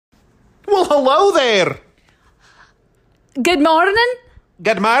hello there. Good morning.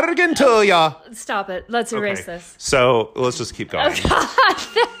 Good morning to ya. Stop it. Let's erase this. So let's just keep going.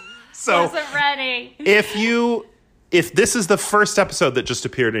 So Wasn't ready. if this is the first episode that just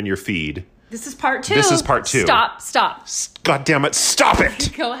appeared in your feed, This is part 2. This is part 2. Stop. God damn it, stop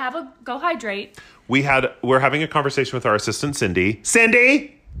it. Go hydrate. We're having a conversation with our assistant Cindy.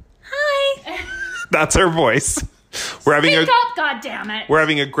 Cindy, Hi. that's her voice. We're having Speak up, God damn it. We're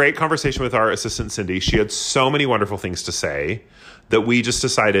having a great conversation with our assistant Cindy. She had so many wonderful things to say that we just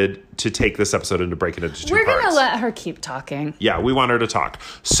decided to take this episode and to break it into 2 We're parts. going to let her keep talking. Yeah, we want her to talk.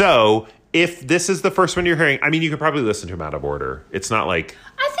 So if this is the first one you're hearing, I mean, you could probably listen to them out of order. It's not like...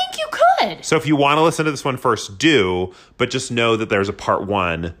 I think you could. So if you want to listen to this one first, do, but just know that there's a part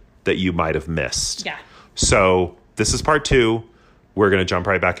 1 that you might have missed. Yeah. So this is part 2. We're going to jump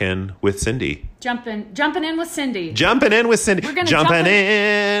right back in with Cindy. Jumping in with Cindy. Jumping in with Cindy. We're gonna Jumping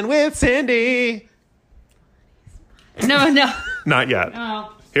in with Cindy. No. Not yet.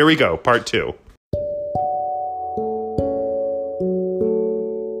 Oh. Here we go, part 2.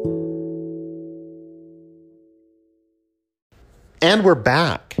 And we're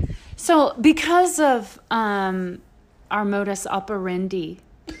back. So because of our modus operandi.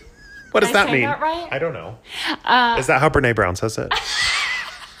 What does Did I that say mean? that right? I don't know. Is that how Brene Brown says it?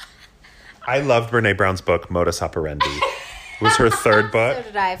 I loved Brene Brown's book, Modus Operandi. It was her 3rd book. So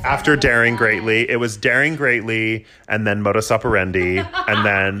did I. After Daring Greatly. It was Daring Greatly, and then Modus Operandi, and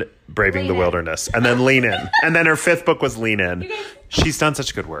then Braving the Wilderness, and then Lean In. And then her 5th book was Lean In. She's done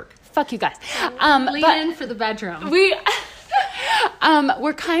such good work. Fuck you guys. Lean But in for the bedroom.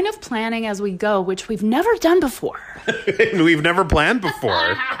 we're kind of planning as we go, which we've never done before. We've never planned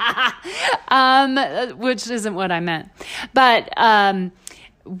before. Which isn't what I meant. But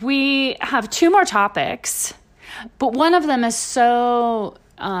we have 2 more topics, but one of them is so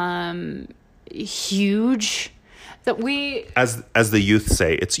huge that we... As the youth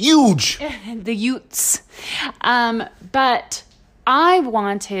say, it's huge. The Utes. But I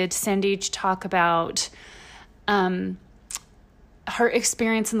wanted Cindy to talk about her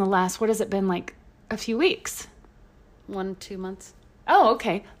experience in the last, what has it been, like a few weeks? 1-2 months. Oh,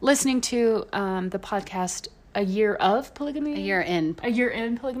 okay. Listening to the podcast A Year of Polygamy? A year in. A Year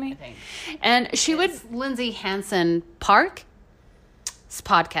in Polygamy? I think. And she would... Lindsay Hansen Park's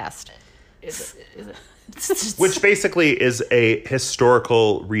podcast. Is it? Which basically is a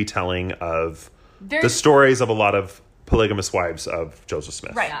historical retelling of the stories of a lot of polygamous wives of Joseph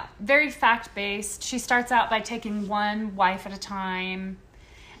Smith. Right. Very fact-based. She starts out by taking one wife at a time.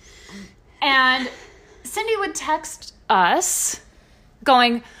 And Cindy would text us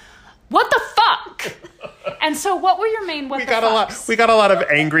going, "What the fuck?" And so what were your main We got a lot of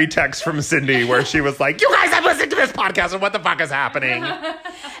angry texts from Cindy where she was like, "You guys have listened to this podcast and what the fuck is happening?"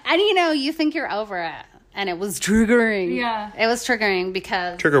 And you think you're over it. And it was triggering. Yeah. It was triggering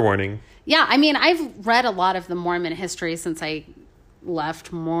because... Trigger warning. Yeah, I mean, I've read a lot of the Mormon history since I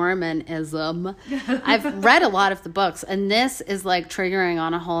left Mormonism. I've read a lot of the books, and this is like triggering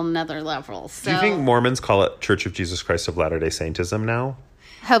on a whole nother level. So, Do you think Mormons call it Church of Jesus Christ of Latter-day Saintism now?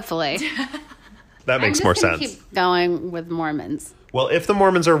 hopefully. That makes more sense. Keep going with Mormons. Well, if the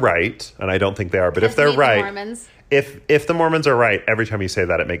Mormons are right, and I don't think they are, but if they're Meet the right, Mormons. if the Mormons are right, every time you say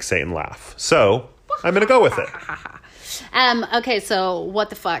that, it makes Satan laugh. So I'm going to go with it. Okay, so what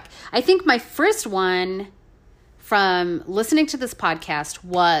the fuck? I think my first one from listening to this podcast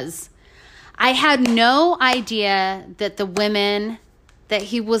was I had no idea that the women that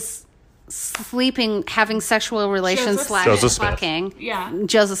he was sleeping, having sexual relations Joseph Smith. fucking. Yeah.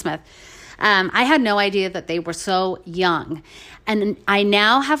 Joseph Smith. I had no idea that they were so young. And I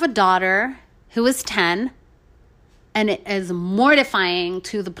now have a daughter who is 10. And it is mortifying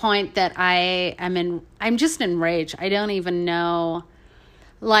to the point that I'm just enraged. I don't even know.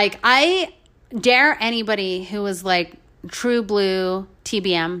 Like, I dare anybody who is like true blue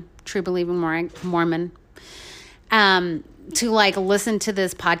TBM, true believing Mormon, to like listen to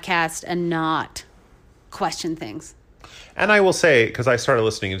this podcast and not question things. And I will say, because I started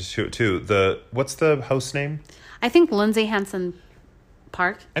listening to it too, what's the host's name? I think Lindsay Hansen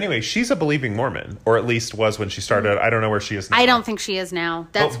Park. Anyway, she's a believing Mormon, or at least was when she started. I don't know where she is now. I don't think she is now.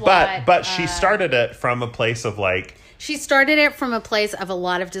 That's but she started it from a place of like... She started it from a place of a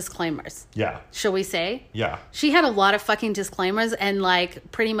lot of disclaimers. Yeah. Shall we say? Yeah. She had a lot of fucking disclaimers, and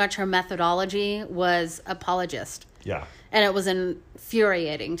like pretty much her methodology was apologist. Yeah. And it was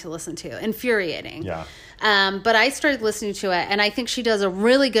infuriating to listen to. Infuriating. Yeah. But I started listening to it, and I think she does a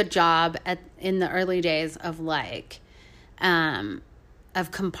really good job in the early days of like, of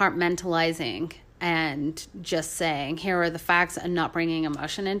compartmentalizing and just saying, here are the facts and not bringing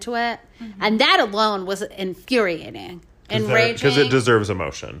emotion into it. And that alone was infuriating. Enraging. Because it deserves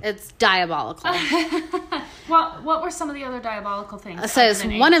emotion. It's diabolical. What were some of the other diabolical things? It says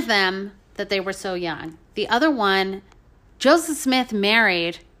one of them that they were so young. The other one, Joseph Smith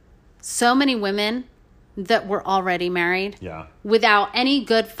married so many women that were already married. Yeah. Without any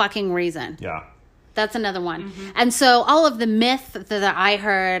good fucking reason. Yeah. That's another one. And so all of the myth that I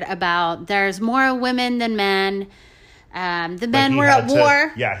heard about there's more women than men. The men were at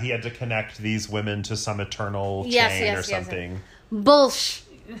war. Yeah, he had to connect these women to some eternal chain or something. Bullshit.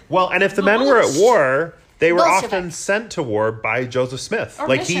 Well, and if the men were at war, they were Bullshit. often sent to war by Joseph Smith. Or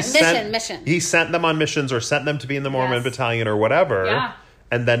like mission. Mission. He sent them on missions or sent them to be in the Mormon Yes. battalion or whatever. Yeah.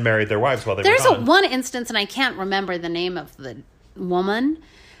 And then married their wives while they There's were gone. one instance, and I can't remember the name of the woman.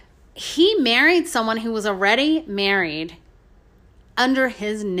 He married someone who was already married under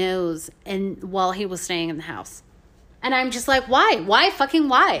his nose and while he was staying in the house. And I'm just like, why? Why fucking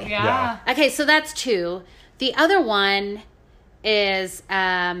why? Yeah. Okay, so that's two. The other one is,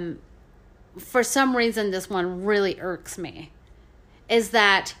 for some reason, this one really irks me, is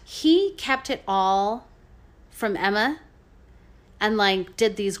that he kept it all from Emma and, like,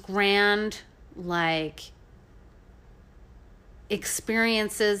 did these grand, like,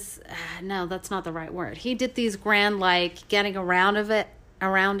 experiences. No, that's not the right word. He did these grand, like, getting around it,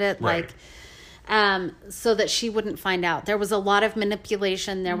 Right. like, so that she wouldn't find out. There was a lot of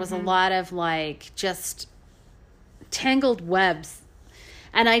manipulation. There was a lot of, like, just tangled webs.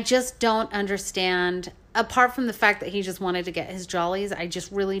 And I just don't understand, apart from the fact that he just wanted to get his jollies, I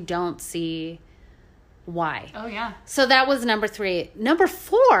just really don't see why. Oh, yeah. So that was number 3. Number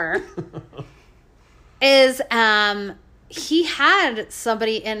 4 is he had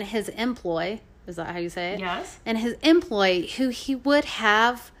somebody in his employ. Is that how you say it? Yes. In his employ who he would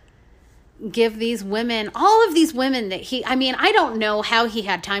have give these women, all of these women that I don't know how he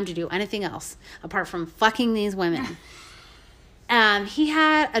had time to do anything else apart from fucking these women. He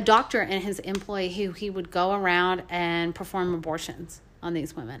had a doctor in his employ who he would go around and perform abortions on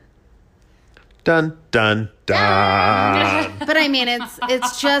these women. Dun, dun, dun. But I mean,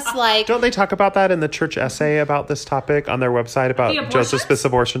 it's just like, Don't they talk about that in the church essay about this topic on their website about The abortions? Joseph Smith's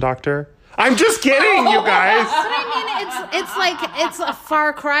abortion doctor? I'm just kidding, you guys. but I mean, it's like, it's a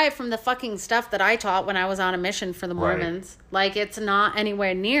far cry from the fucking stuff that I taught when I was on a mission for the Right. Mormons. Like, it's not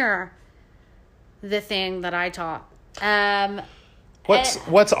anywhere near the thing that I taught. What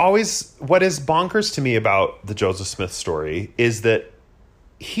is bonkers to me about the Joseph Smith story is that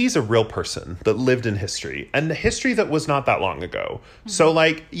he's a real person that lived in history, and the history that was not that long ago. So,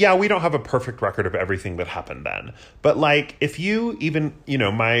 like, yeah, we don't have a perfect record of everything that happened then. But, like, if you even,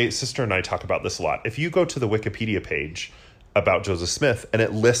 my sister and I talk about this a lot. If you go to the Wikipedia page about Joseph Smith and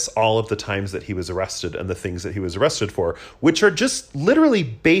it lists all of the times that he was arrested and the things that he was arrested for, which are just literally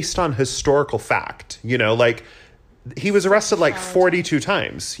based on historical fact, like, he was arrested like 42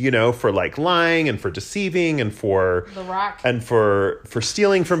 times, for like lying and for deceiving and for The Rock. and for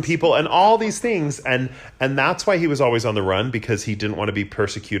stealing from people and all these things. And that's why he was always on the run, because he didn't want to be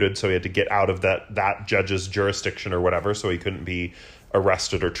persecuted. So he had to get out of that judge's jurisdiction or whatever. So he couldn't be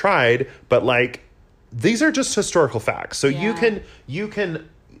arrested or tried. But like, these are just historical facts. So you can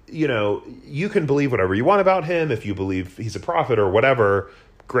believe whatever you want about him. If you believe he's a prophet or whatever,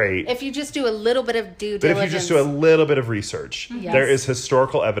 great. If you just do a little bit of due But diligence. if you just do a little bit of research, Yes. there is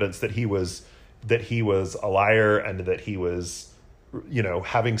historical evidence that he was a liar and that he was,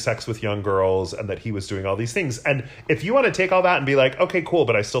 having sex with young girls and that he was doing all these things. And if you want to take all that and be like, okay, cool,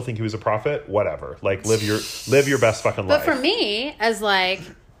 but I still think he was a prophet, whatever. Like, live your best fucking life. But for me, as like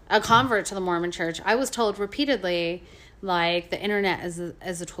a convert to the Mormon church, I was told repeatedly, like, the internet is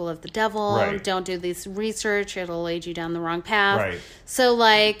a tool of the devil. Right. Don't do this research. It'll lead you down the wrong path. Right. So,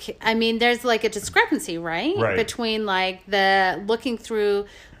 like, I mean, there's, like, a discrepancy, right? Right. Between, like, the looking through,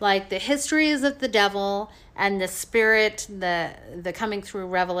 like, the histories of the devil and the spirit, the coming through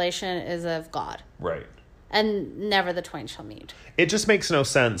revelation is of God. Right. And never the twain shall meet. It just makes no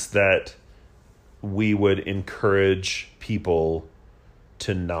sense that we would encourage people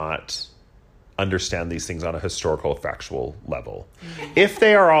to not understand these things on a historical, factual level. If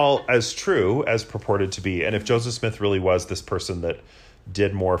they are all as true as purported to be, and if Joseph Smith really was this person that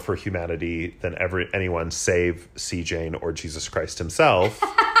did more for humanity than anyone save C. Jane or Jesus Christ himself,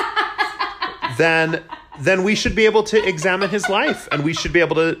 then we should be able to examine his life, and we should be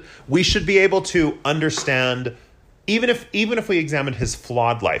able to understand, even if we examine his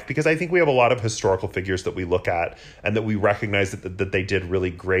flawed life, because I think we have a lot of historical figures that we look at and that we recognize that they did really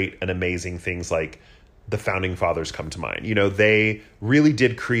great and amazing things. Like the founding fathers come to mind. They really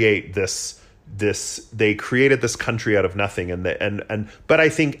did create this they created this country out of nothing, but I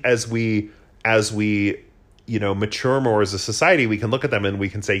think as we mature more as a society, we can look at them and we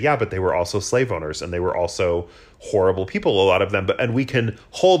can say, yeah, but they were also slave owners and they were also horrible people, a lot of them. And we can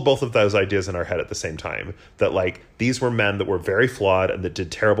hold both of those ideas in our head at the same time, that like these were men that were very flawed and that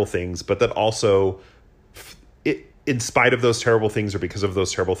did terrible things, but that also in spite of those terrible things or because of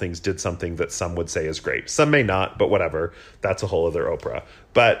those terrible things did something that some would say is great. Some may not, but whatever. That's a whole other Oprah.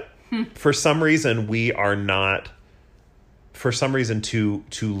 But for some reason, we are not, for some reason to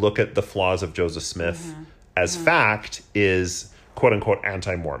look at the flaws of Joseph Smith as fact is quote unquote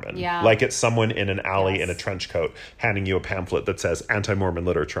anti-Mormon. Yeah. Like it's someone in an alley in a trench coat handing you a pamphlet that says anti-Mormon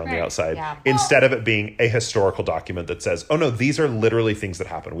literature on the outside, instead of it being a historical document that says, oh no, these are literally things that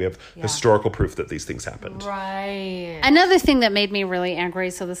happen. We have historical proof that these things happened. Right. Another thing that made me really angry,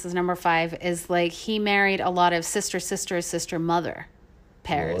 so this is number 5, is like he married a lot of sister-mother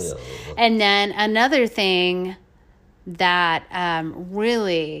pairs. Oh. And then another thing that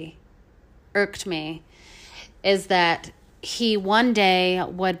really irked me is that he one day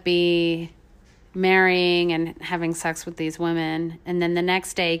would be marrying and having sex with these women, and then the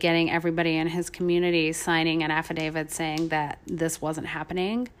next day getting everybody in his community signing an affidavit saying that this wasn't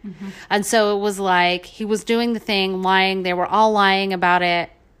happening. And so it was like he was doing the thing, lying. They were all lying about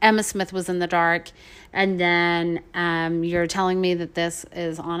it. Emma Smith was in the dark. And then you're telling me that this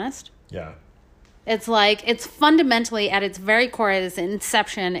is honest? Yeah. It's like, it's fundamentally at its very core, its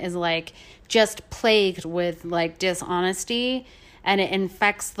inception is like just plagued with like dishonesty, and it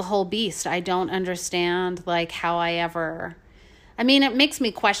infects the whole beast. I don't understand like how it makes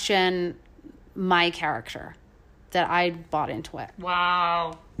me question my character that I bought into it.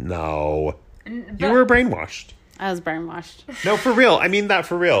 Wow. No. You were brainwashed. I was brainwashed. No, for real. I mean that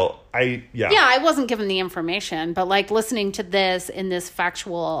for real. Yeah, I wasn't given the information, but like listening to this in this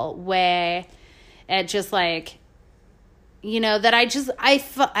factual way, it just like, that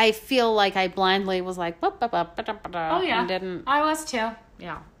I feel like I blindly was like, Oh yeah. and didn't. I was too.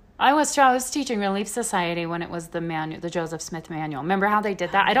 Yeah. I was teaching Relief Society when it was the Joseph Smith manual. Remember how they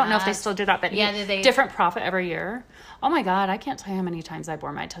did that? I don't know if they still do that, but different prophet every year. Oh my God, I can't tell you how many times I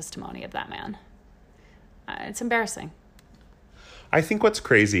bore my testimony of that man. It's embarrassing. I think what's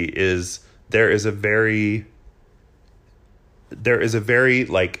crazy is there is a very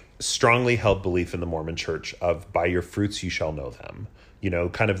like strongly held belief in the Mormon Church of by your fruits you shall know them.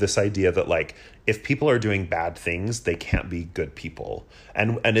 Kind of this idea that like if people are doing bad things, they can't be good people.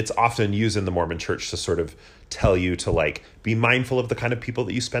 And it's often used in the Mormon Church to sort of tell you to like be mindful of the kind of people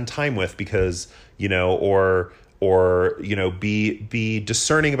that you spend time with because, or be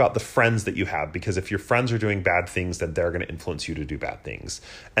discerning about the friends that you have, because if your friends are doing bad things, then they're going to influence you to do bad things.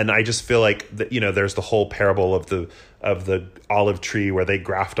 And I just feel like that, there's the whole parable of the olive tree where they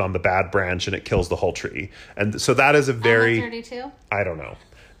graft on the bad branch and it kills the whole tree. And so that is a very 32? I don't know,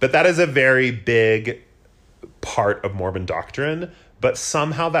 but that is a very big part of Mormon doctrine. But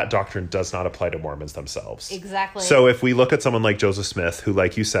somehow that doctrine does not apply to Mormons themselves. Exactly. So if we look at someone like Joseph Smith, who,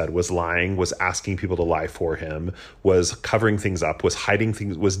 like you said, was lying, was asking people to lie for him, was covering things up, was hiding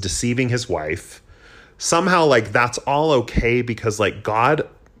things, was deceiving his wife, somehow like that's all okay because like God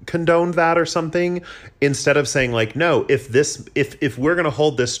condoned that or something, instead of saying like, no, if we're going to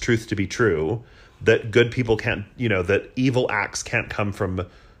hold this truth to be true, that good people can't, that evil acts can't come from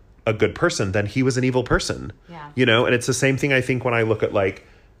a good person, then he was an evil person. Yeah. And it's the same thing I think when I look at like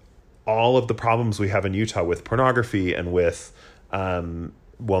all of the problems we have in Utah with pornography and with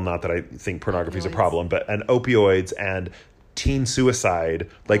not that I think pornography is a problem, but and opioids and teen suicide.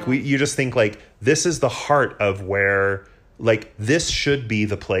 Like you just think like this is the heart of where like this should be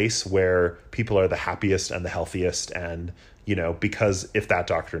the place where people are the happiest and the healthiest, and because if that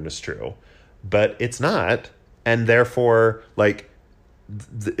doctrine is true, but it's not, and therefore like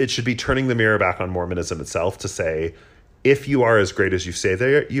it should be turning the mirror back on Mormonism itself to say, if you are as great as you say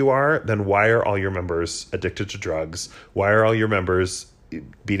that you are, then why are all your members addicted to drugs? Why are all your members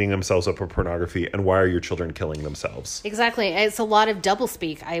beating themselves up for pornography? And why are your children killing themselves? Exactly. It's a lot of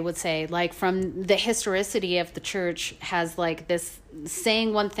doublespeak, I would say. Like from the historicity of the church has like this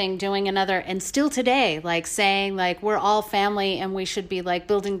saying one thing, doing another. And still today, like saying like we're all family and we should be like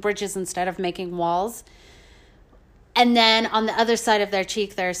building bridges instead of making walls. And then on the other side of their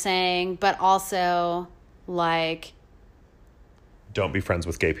cheek, they're saying, but also, like... Don't be friends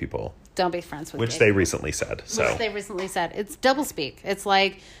with gay people. Don't be friends with Which they recently said. So. Which they recently said. It's doublespeak. It's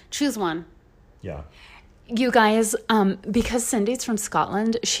like, choose one. Yeah. You guys, because Cindy's from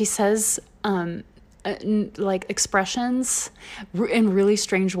Scotland, she says... like expressions in really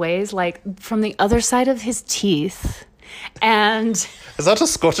strange ways, like from the other side of his teeth. And Is that a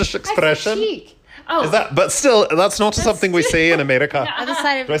Scottish expression? Cheek. oh, Is that? But still, that's not something we say in America. Other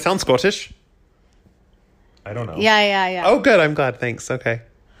side Do I of sound Scottish? I don't know. yeah. Oh, good. I'm glad. Thanks. Okay.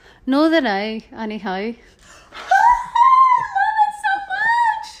 Know that I anyhow.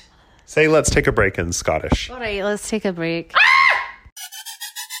 Say, let's take a break in Scottish. All right, let's take a break.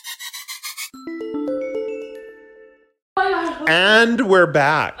 And we're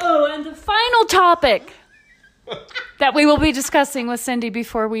back. oh, and the final topic that we will be discussing with Cindy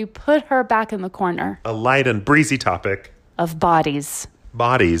before we put her back in the corner A light and breezy topic. of bodies.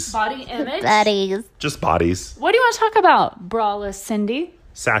 Bodies. Body image. Buddies. Just bodies. What do you want to talk about, braless Cindy?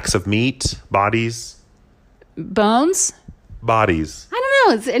 Sacks of meat. Bodies. Bones? Bodies. I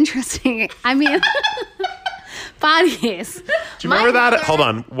don't know. It's interesting. I mean, bodies. Do you remember that? Hold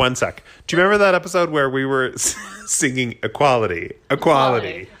on 1 sec. Do you remember that episode where we were singing equality?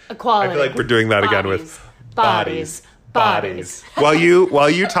 Equality. Equality. I feel like we're doing that again with Bodies. bodies. While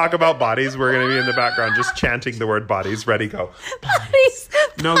you talk about bodies, we're going to be in the background just chanting the word bodies. Ready, go. Bodies.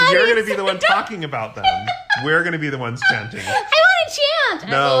 No, you're going to be the one talking about them. We're going to be the ones chanting. I want to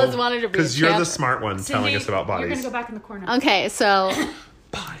chant. I've always wanted to be a because you're the chanter. smart one telling us about You're going bodies. to go back in the corner. Okay, so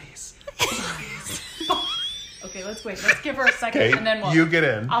Bodies. Okay, let's wait. Let's give her a second Okay, and then we'll... you get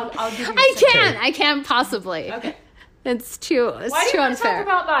in. I'll give you a I second. can't. I can't possibly. Okay. It's too Why do too you want to talk unfair.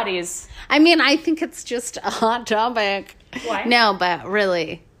 about bodies? I mean, I think it's just a hot topic. Why? No, but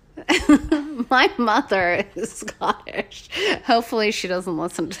really. My mother is Scottish. Hopefully she doesn't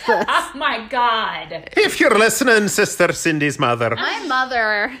listen to this. Oh my God. If you're listening, Sister Cindy's mother. My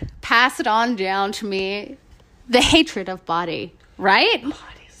mother passed it on down to me the hatred of body, right?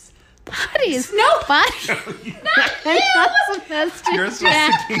 Bodies. No. Bodies. I'm not supposed to You're do supposed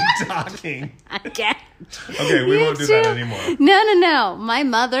that. to keep talking. I can't. Okay, we won't do that anymore. No. My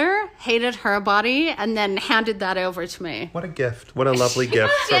mother hated her body and then handed that over to me. What a gift. What a lovely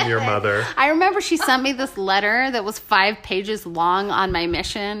gift from your mother. I remember she sent me this letter that was 5 pages long on my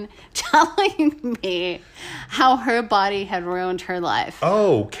mission telling me how her body had ruined her life.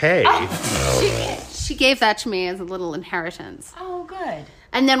 Okay. She gave that to me as a little inheritance. Oh, good.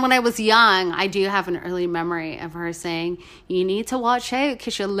 And then when I was young, I do have an early memory of her saying, "You need to watch out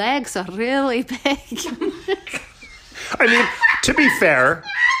because your legs are really big." I mean, to be fair,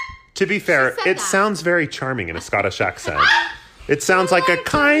 said it that. sounds very charming in a Scottish accent. It sounds like a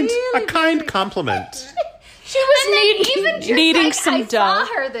kind compliment. She was needing some I saw dough.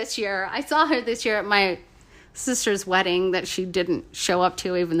 her this year. I saw her this year at my sister's wedding that she didn't show up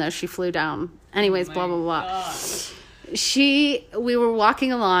to, even though she flew down. Anyways, blah blah blah. We were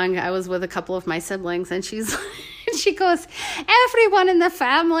walking along. I was with a couple of my siblings, and she goes, "Everyone in the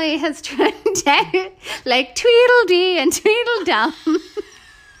family has turned out like Tweedledee and Tweedledum."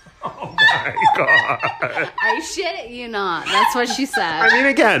 Oh my God. I shit you not. That's what she said. I mean,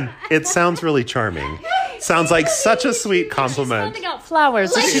 again, it sounds really charming. Sounds like such a sweet She's compliment. handing out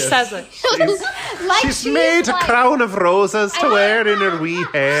flowers as she says it. Like She's made a like- crown of roses to wear in her wee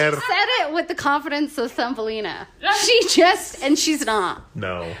hair. said it with the confidence of Thumbelina. She's not.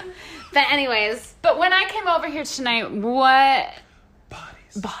 No. But anyways, But when I came over here tonight, what...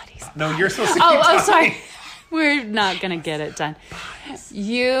 Bodies. No, you're supposed to keep Oh, talking. sorry. We're not going to get it done.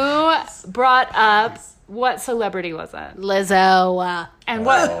 You brought up... What celebrity was it? Lizzo. And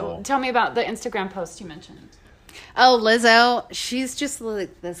what? Tell me about the Instagram post you mentioned. Oh, Lizzo. She's just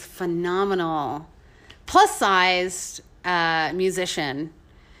like this phenomenal plus-sized musician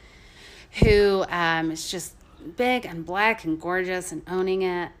who is just big and black and gorgeous and owning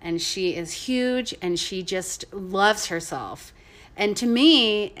it. And she is huge and she just loves herself. And to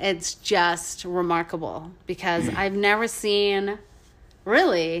me, it's just remarkable because I've never seen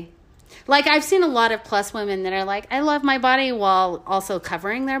really... Like, I've seen a lot of plus women that are like, I love my body while also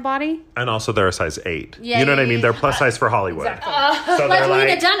covering their body. And also they're a size 8. Yeah, you know what I yeah, mean? yeah. They're plus size for Hollywood. So Like they're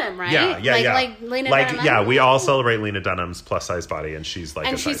Lena Dunham, right? Yeah. Like Lena Dunham. Yeah, we all celebrate Lena Dunham's plus size body, and she's like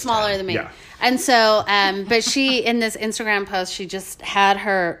And a she's size smaller 10. than me. Yeah. And so, but she, in this Instagram post, she just had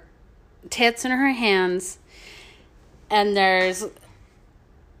her tits in her hands, and there's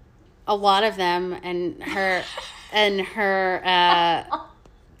a lot of them, and her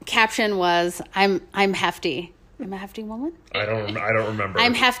caption was, I'm hefty. I'm a hefty woman. I don't remember.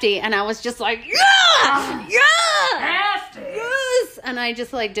 I'm hefty. And I was just like, yeah! Hefty. Yes! And I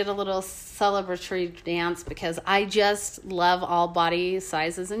just like did a little celebratory dance because I just love all body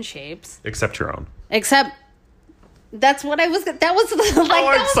sizes and shapes. Except your own. Except that's what I was, that was like, Oh,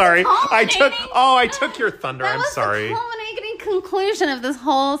 I'm sorry. I took your thunder. That I'm was sorry. the culminating conclusion of this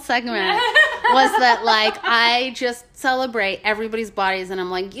whole segment was that like I just celebrate everybody's bodies and I'm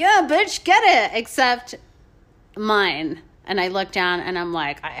like, yeah, bitch, get it. Except mine. And I look down and I'm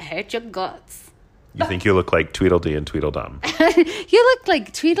like, I hate your guts. You think you look like Tweedledee and Tweedledum. You look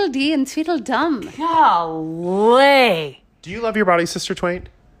like Tweedledee and Tweedledum. Golly. Do you love your body, Sister Twain?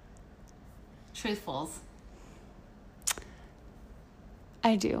 Truthfuls.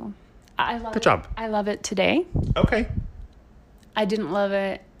 I do. I love it. Good job. I love it today. Okay. I didn't love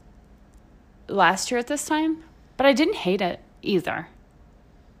it last year at this time, but I didn't hate it either.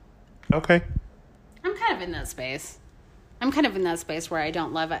 Okay. I'm kind of in that space. Where I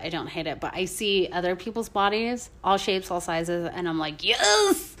don't love it, I don't hate it, but I see other people's bodies, all shapes, all sizes, and I'm like,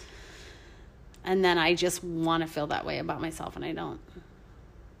 yes! And then I just want to feel that way about myself, and I don't.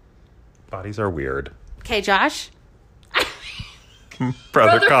 Bodies are weird. Okay, Josh?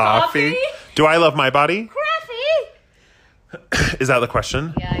 Brother Coffee. Do I love my body? Coffee! Is that the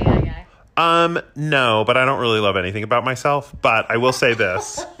question? Yeah. No, but I don't really love anything about myself. But I will say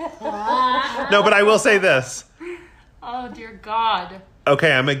this. Oh, dear God.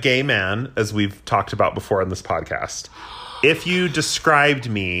 Okay, I'm a gay man, as we've talked about before on this podcast. If you described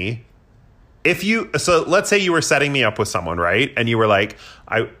me, so let's say you were setting me up with someone, right? And you were like,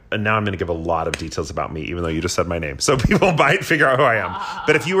 and now I'm going to give a lot of details about me, even though you just said my name, so people might figure out who I am.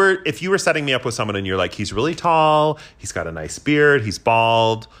 But if you were setting me up with someone and you're like, he's really tall, he's got a nice beard, he's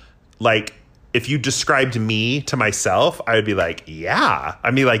bald, like, if you described me to myself, I would be like, yeah.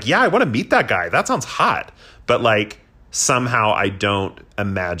 I mean, like, yeah, I want to meet that guy. That sounds hot. But like, somehow I don't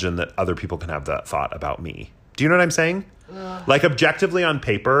imagine that other people can have that thought about me. Do you know what I'm saying? Ugh. Like, objectively on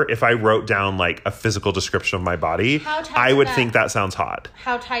paper, if I wrote down like a physical description of my body, I would think that sounds hot.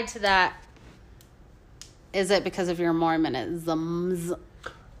 How tied to that is it because of your Mormonisms?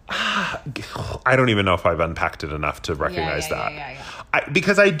 I don't even know if I've unpacked it enough to recognize that. Yeah.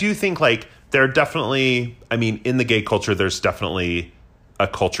 Because I do think like there are definitely, I mean, in the gay culture, there's definitely a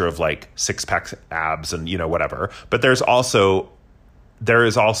culture of like six pack abs and, you know, whatever. But there is also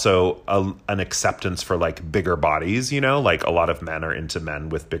an acceptance for like bigger bodies, you know, like a lot of men are into men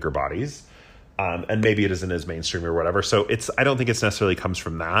with bigger bodies. And maybe it isn't as mainstream or whatever. So I don't think it's necessarily comes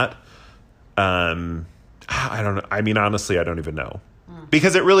from that. I don't know. I mean, honestly, I don't even know.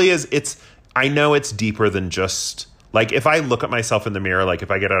 Because it really is, I know it's deeper than just, like, if I look at myself in the mirror, like,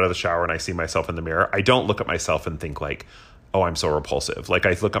 if I get out of the shower and I see myself in the mirror, I don't look at myself and think, like, oh, I'm so repulsive. Like,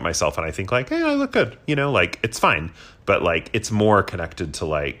 I look at myself and I think, like, hey, I look good. You know, like, it's fine. But, like, it's more connected to,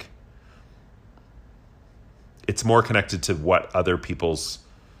 like, what other people's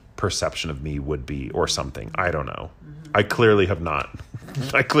perception of me would be or something. I don't know. Mm-hmm. I clearly have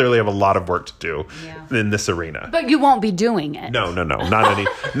a lot of work to do in this arena. But you won't be doing it. No.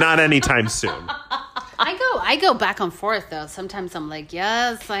 Not anytime soon. I go back and forth though. Sometimes I'm like,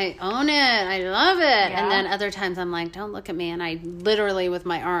 yes, I own it. I love it. Yeah. And then other times I'm like, don't look at me. And I literally with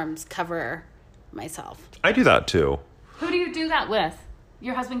my arms cover myself. I do that too. Who do you do that with?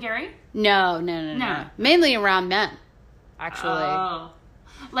 Your husband, Gary? No. Mainly around men, actually. Oh.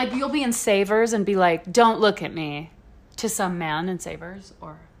 Like you'll be in Savers and be like, don't look at me to some man in Savers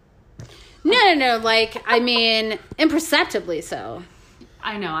or... No. Like, I mean, imperceptibly so.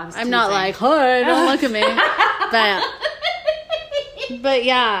 I know. I'm not like, hi, don't look at me. But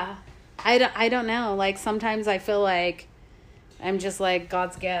yeah, I don't know. Like sometimes I feel like I'm just like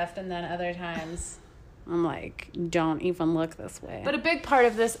God's gift, and then other times I'm like, don't even look this way. But a big part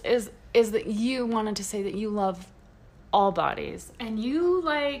of this is that you wanted to say that you love all bodies, and you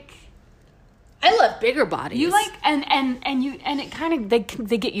like. I love bigger bodies. You like and it kind of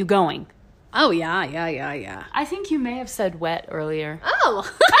they get you going. Oh, yeah. I think you may have said wet earlier. Oh.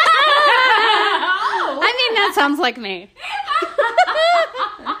 I mean, that sounds like me.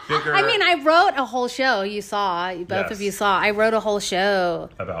 Bigger. I mean, I wrote a whole show. You saw, both of you saw. I wrote a whole show.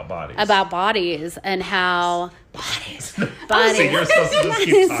 About bodies and how... Bodies. See, you're supposed to just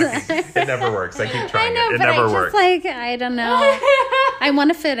keep talking. It never works. I keep trying it never works. I don't know. I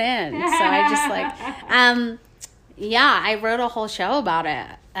want to fit in. So I just I wrote a whole show about it.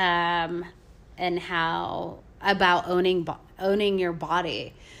 And how about owning your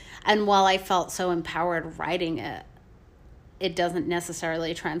body. And while I felt so empowered writing it, it doesn't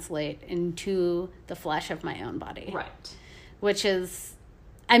necessarily translate into the flesh of my own body. Right. Which is,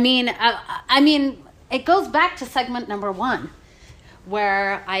 I mean, it goes back to segment number 1,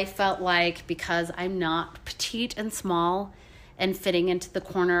 where I felt like because I'm not petite and small and fitting into the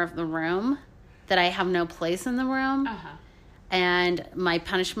corner of the room, that I have no place in the room. Uh-huh. And my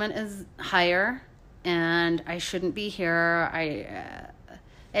punishment is higher, and I shouldn't be here.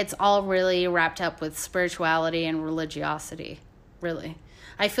 It's all really wrapped up with spirituality and religiosity, really.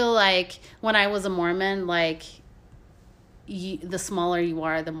 I feel like when I was a Mormon, like, the smaller you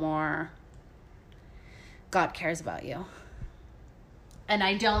are, the more God cares about you. And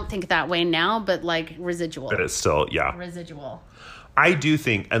I don't think that way now, but like residual. But it's still, yeah. Residual. I do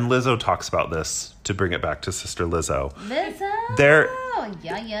think, and Lizzo talks about this, to bring it back to Sister Lizzo. Lizzo.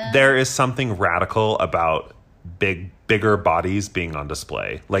 There is something radical about bigger bodies being on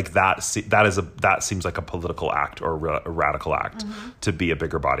display. Like that seems like a political act or a radical act to be a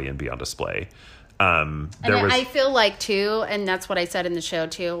bigger body and be on display. I feel like too, and that's what I said in the show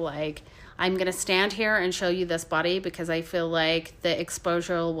too, like, I'm going to stand here and show you this body because I feel like the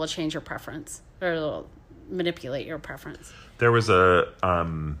exposure will change your preference or it'll manipulate your preference. There was a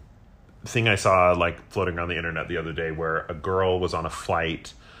thing I saw like floating around the internet the other day where a girl was on a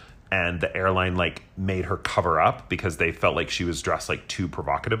flight and the airline like made her cover up because they felt like she was dressed like too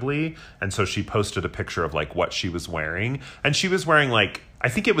provocatively. And so she posted a picture of like what she was wearing. And she was wearing like, I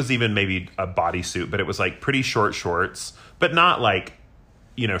think it was even maybe a bodysuit, but it was like pretty short shorts, but not like,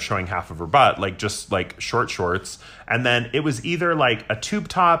 you know, showing half of her butt, like just like short shorts. And then it was either like a tube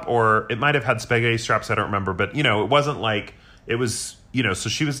top or it might have had spaghetti straps. I don't remember, but you know, it wasn't like, it was, you know, so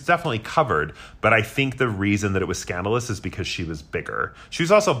she was definitely covered. But I think the reason that it was scandalous is because she was bigger. She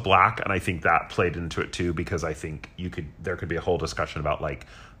was also black. And I think that played into it too, because I think there could be a whole discussion about like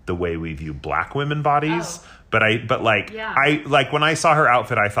the way we view black women bodies. Oh. I when I saw her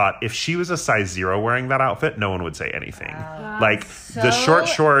outfit, I thought if she was a size 0 wearing that outfit, no one would say anything. Like the short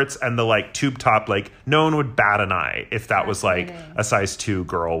shorts and the like tube top, like no one would bat an eye if that was like a size 2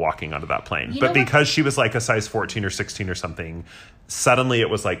 girl walking onto that plane. But because she was like a size 14 or 16 or something, suddenly it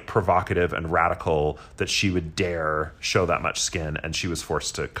was like provocative and radical that she would dare show that much skin, and she was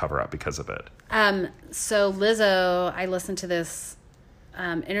forced to cover up because of it. So Lizzo, I listened to this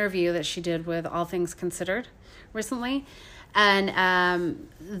interview that she did with All Things Considered recently, and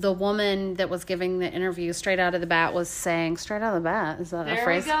the woman that was giving the interview straight out of the bat was saying, straight out of the bat, is that a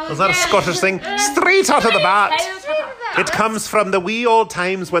phrase? Was that a Scottish thing? Straight out of the bat. It comes from the wee old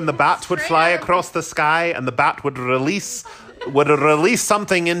times when the bat would fly across the sky and the bat would release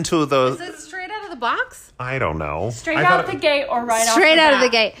something into the... Is it straight out of the box? I don't know. Straight out the gate or right off the bat? Straight out of the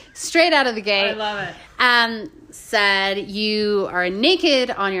gate. Straight out of the gate. I love it. Said, you are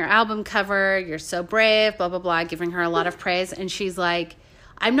naked on your album cover, you're so brave, blah, blah, blah, giving her a lot of praise. And she's like,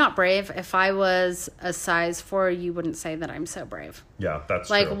 I'm not brave. If I was a size 4, you wouldn't say that I'm so brave. Yeah, that's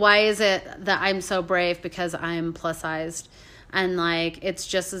like, true. why is it that I'm so brave? Because I'm plus sized. And like, it's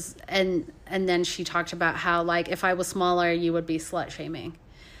just as, and then she talked about how like, if I was smaller, you would be slut shaming.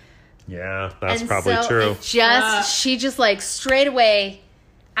 Yeah, that's and probably so true. She just like straight away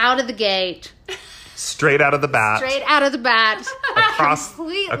out of the gate. Straight out of the bat. Straight out of the bat. Across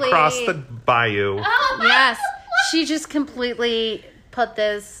the bayou. Yes. She just completely put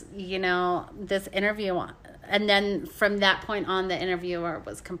this, you know, this interview on. And then from that point on, the interviewer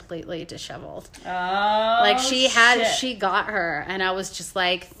was completely disheveled. Oh, like she got her. And I was just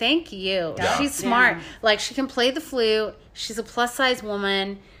like, thank you. Yeah. She's smart. Yeah. Like she can play the flute. She's a plus size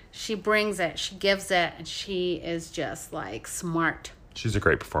woman. She brings it. She gives it. And she is just like smart. She's a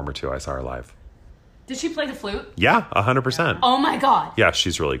great performer too. I saw her live. Did she play the flute? Yeah, 100%. Oh my God. Yeah,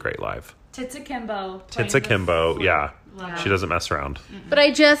 she's really great live. Tits Akimbo. Yeah. She doesn't mess around. But I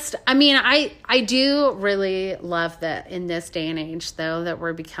do really love that in this day and age, though, that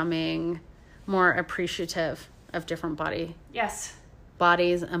we're becoming more appreciative of different bodies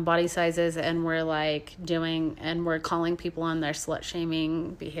and body sizes, and we're like we're calling people on their slut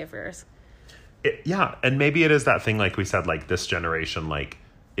shaming behaviors. And maybe it is that thing, like we said, like this generation, like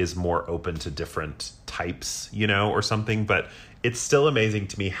is more open to different types, you know, or something. But it's still amazing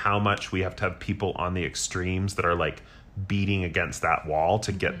to me how much we have to have people on the extremes that are like beating against that wall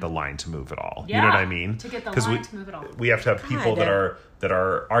to get the line to move at all. Yeah, you know what I mean? To get the line to move at all. We have to have people that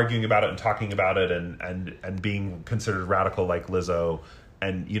are arguing about it and talking about it and being considered radical like Lizzo,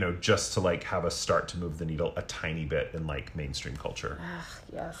 and, you know, just to like have us start to move the needle a tiny bit in like mainstream culture.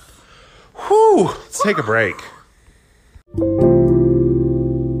 Yes. Whew. Let's take a break.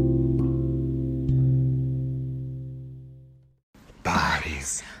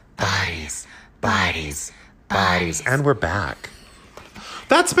 Bodies. And we're back.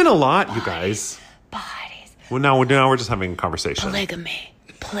 That's been a lot, you guys. Bodies. Well, now we're just having a conversation. Polygamy.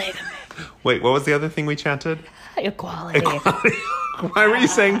 Wait, what was the other thing we chanted? Equality. Why were you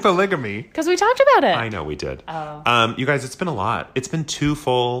saying polygamy? Because we talked about it. I know we did. You guys, it's been a lot. It's been 2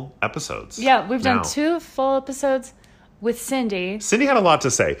 full episodes. Yeah, we've done 2 full episodes with Cindy. Cindy had a lot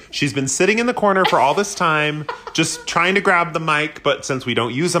to say. She's been sitting in the corner for all this time, just trying to grab the mic. But since we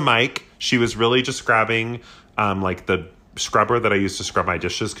don't use a mic, she was really just grabbing like the scrubber that I used to scrub my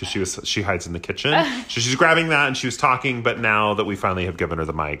dishes, because she hides in the kitchen. So she's grabbing that and she was talking. But now that we finally have given her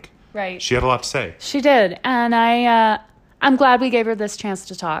the mic, Right. She had a lot to say. She did. And I'm glad we gave her this chance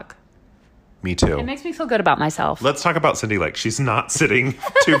to talk. Me too. It makes me feel good about myself. Let's talk about Cindy Lake. She's not sitting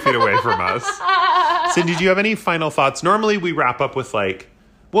 2 feet away from us. Cindy, do you have any final thoughts? Normally we wrap up with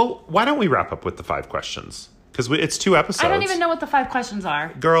why don't we wrap up with the 5 questions? Because it's 2 episodes. I don't even know what the 5 questions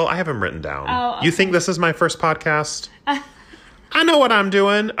are. Girl, I have them written down. Oh, okay. You think this is my first podcast? I know what I'm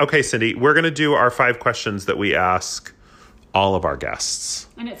doing. Okay, Cindy, we're going to do our 5 questions that we ask all of our guests.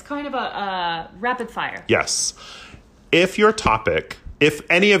 And it's kind of a rapid fire. Yes. If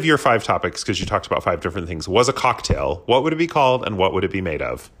any of your 5 topics, because you talked about 5 different things, was a cocktail, what would it be called and what would it be made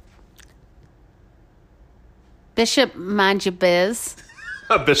of? Bishop Mind Your Biz.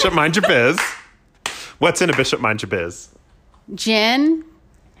 A Bishop Mind Your Biz. What's in a Bishop Mind Your Biz? Gin.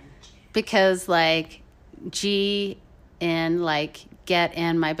 Because, G in, get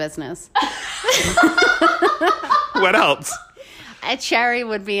in my business. What else? A cherry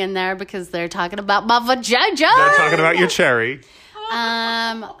would be in there because they're talking about my vagina. They're talking about your cherry.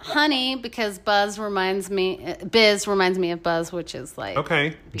 Honey, because Biz reminds me of Buzz, which is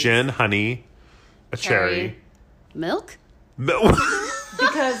Okay. Gin, honey, a cherry. Milk?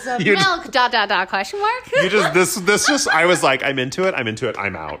 Because of Milk, ... question mark? You just, I was like, I'm into it, I'm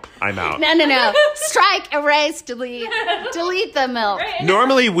out. No. Strike, erase, delete. Delete the milk. Right.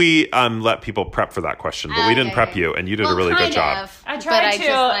 Normally we let people prep for that question, but we didn't prep you, and you did a really good job. I tried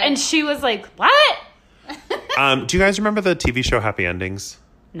to, and she was like, what? Do you guys remember the TV show Happy Endings?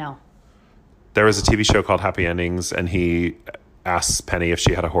 No. There was a TV show called Happy Endings, and he asks Penny if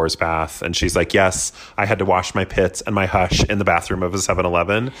she had a whore's bath, and she's like, yes, I had to wash my pits and my hush in the bathroom of a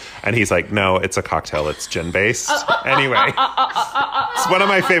 7-Eleven. And he's like, no, it's a cocktail. It's gin-based. Anyway, it's one of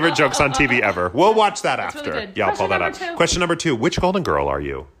my favorite jokes on TV ever. We'll watch that after. Really good. Yeah, I'll pull that up. 2. Question number 2. Which Golden Girl are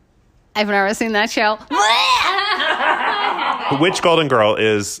you? I've never seen that show. Which Golden Girl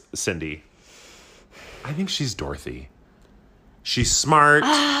is Cindy? I think she's Dorothy. She's smart.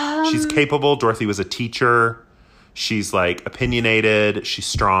 She's capable. Dorothy was a teacher. She's opinionated. She's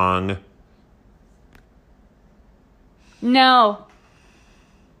strong. No.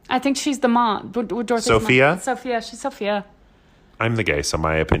 I think she's the mom. Dorothy's Sophia? Mom. Sophia. She's Sophia. I'm the gay, so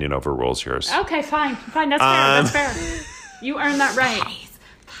my opinion overrules yours. Okay, fine. That's fair. You earned that right.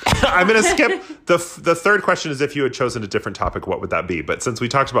 I'm going to skip. The third question is, if you had chosen a different topic, what would that be? But since we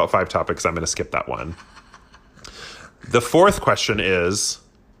talked about 5 topics, I'm going to skip that one. The 4th question is,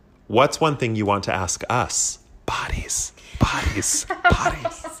 what's one thing you want to ask us? Bodies.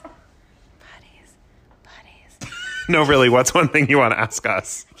 No, really, what's one thing you want to ask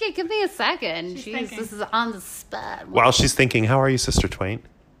us? Okay, give me a second. She's Jeez, thinking. this is on the spot. While she's thinking, how are you, Sister Twain?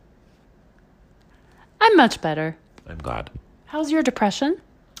 I'm much better. I'm glad. How's your depression?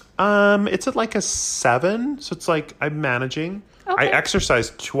 It's at a 7, so it's I'm managing. Okay. I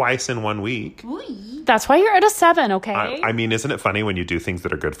exercise twice in 1 week. That's why you're at a 7, okay? I mean, isn't it funny when you do things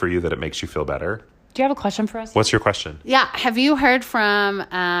that are good for you that it makes you feel better? Do you have a question for us? What's your question? Yeah, have you heard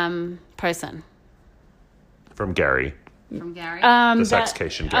from person? From Gary. From Gary? The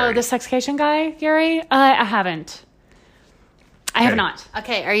sexcation Gary. Oh, the sexcation guy, Gary? I haven't. I have not.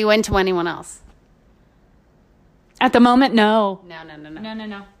 Okay, are you into anyone else? At the moment, no.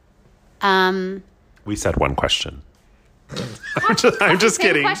 No. We said 1 question. I'm just Same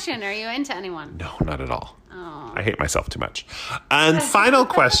kidding. question, are you into anyone? No, not at all. Oh. I hate myself too much. And final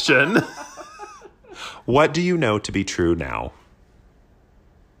question. What do you know to be true now?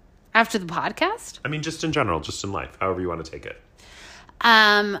 After the podcast? I mean, just in general, just in life, however you want to take it.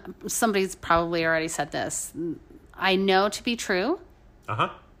 Somebody's probably already said this. I know to be true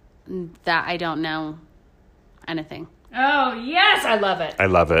that I don't know anything. Oh, yes, I love it. I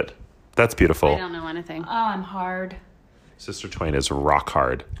love it. That's beautiful. I don't know anything. Oh, I'm hard. Sister Twain is rock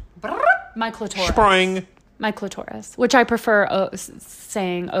hard. My clitoris. Spring. My clitoris, which I prefer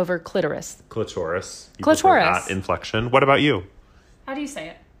saying over clitoris. Clitoris. You Clitoris. prefer that inflection. What about you? How do you say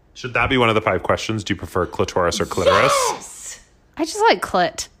it? Should that be one of the 5 questions? Do you prefer clitoris or clitoris? Yes! I just like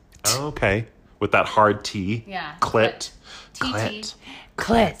clit. Oh, okay. With that hard T. Yeah. Clit. TT.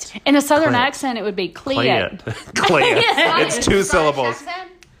 Clit. In a southern Clit. accent, it would be Play clit. it. Clit. It's 2 syllables.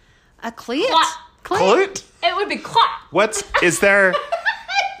 A clit? Clit? It would be clit. Is there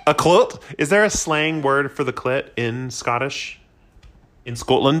a clit? Is there a slang word for the clit in Scottish? In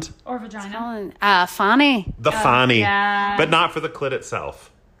Scotland? Or vagina. Fanny. The fanny. yeah. But not for the clit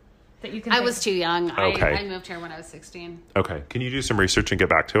itself. That you can I think was too young. Okay. I moved here when I was 16. Okay. Can you do some research and get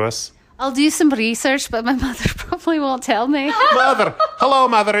back to us? I'll do some research, but my mother probably won't tell me. Mother. Hello,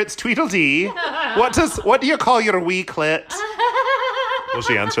 Mother. It's Tweedledee. What do you call your wee clit? Will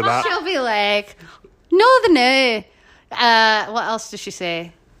she answer that? She'll be like, no. What else does she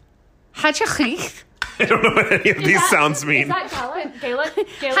say? Hachachich. I don't know what any of these sounds Is mean. that Gaelic?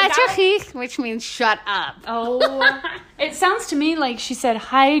 Gaelic? Hachachich, which means shut up. Oh, it sounds to me like she said,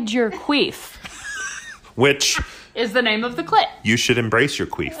 hide your queef, Which is the name of the clit. you should embrace your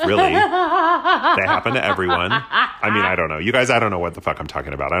queef, really. They happen to everyone. I mean, I don't know. You guys, I don't know what the fuck I'm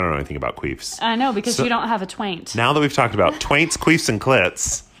talking about. I don't know anything about queefs. I know, because So- you don't have a twaint. Now that we've talked about twaints, queefs, and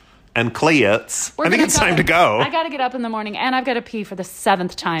clits, and clits, I think gonna it's time to go. I got to get up in the morning, and I've got to pee for the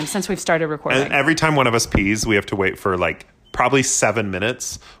 7th time since we've started recording. And every time one of us pees, we have to wait for like probably 7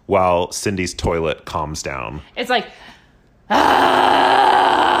 minutes while Cindy's toilet calms down. It's like,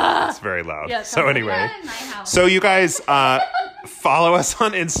 It's very loud. Yeah, So sounds anyway, In my house. so you guys follow us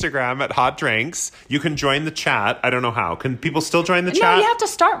on Instagram at Hot Drinks. You can join the chat. I don't know how. Can people still join the no, chat? you have to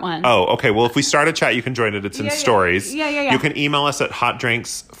start one. Oh, okay. Well, if we start a chat, you can join it. It's in Yeah. stories. Yeah. You can email us at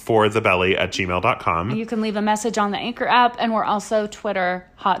hotdrinksforthebelly@gmail.com. You can leave a message on the Anchor app, and we're also Twitter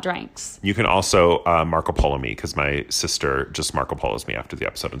Hot Drinks. You can also Marco Polo me, because my sister just Marco Polos me after the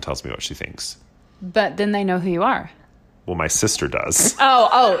episode and tells me what she thinks. But then they know who you are. Well, my sister does.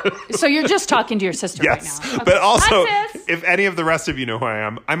 Oh, so you're just talking to your sister Yes. right now. Okay. But also, Hi, sis. if any of the rest of you know who I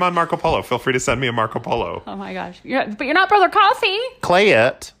am, I'm on Marco Polo. Feel free to send me a Marco Polo. Oh my gosh. But you're not Brother Coffee. Clay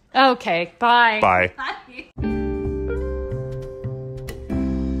it. Okay, bye. Bye. Bye.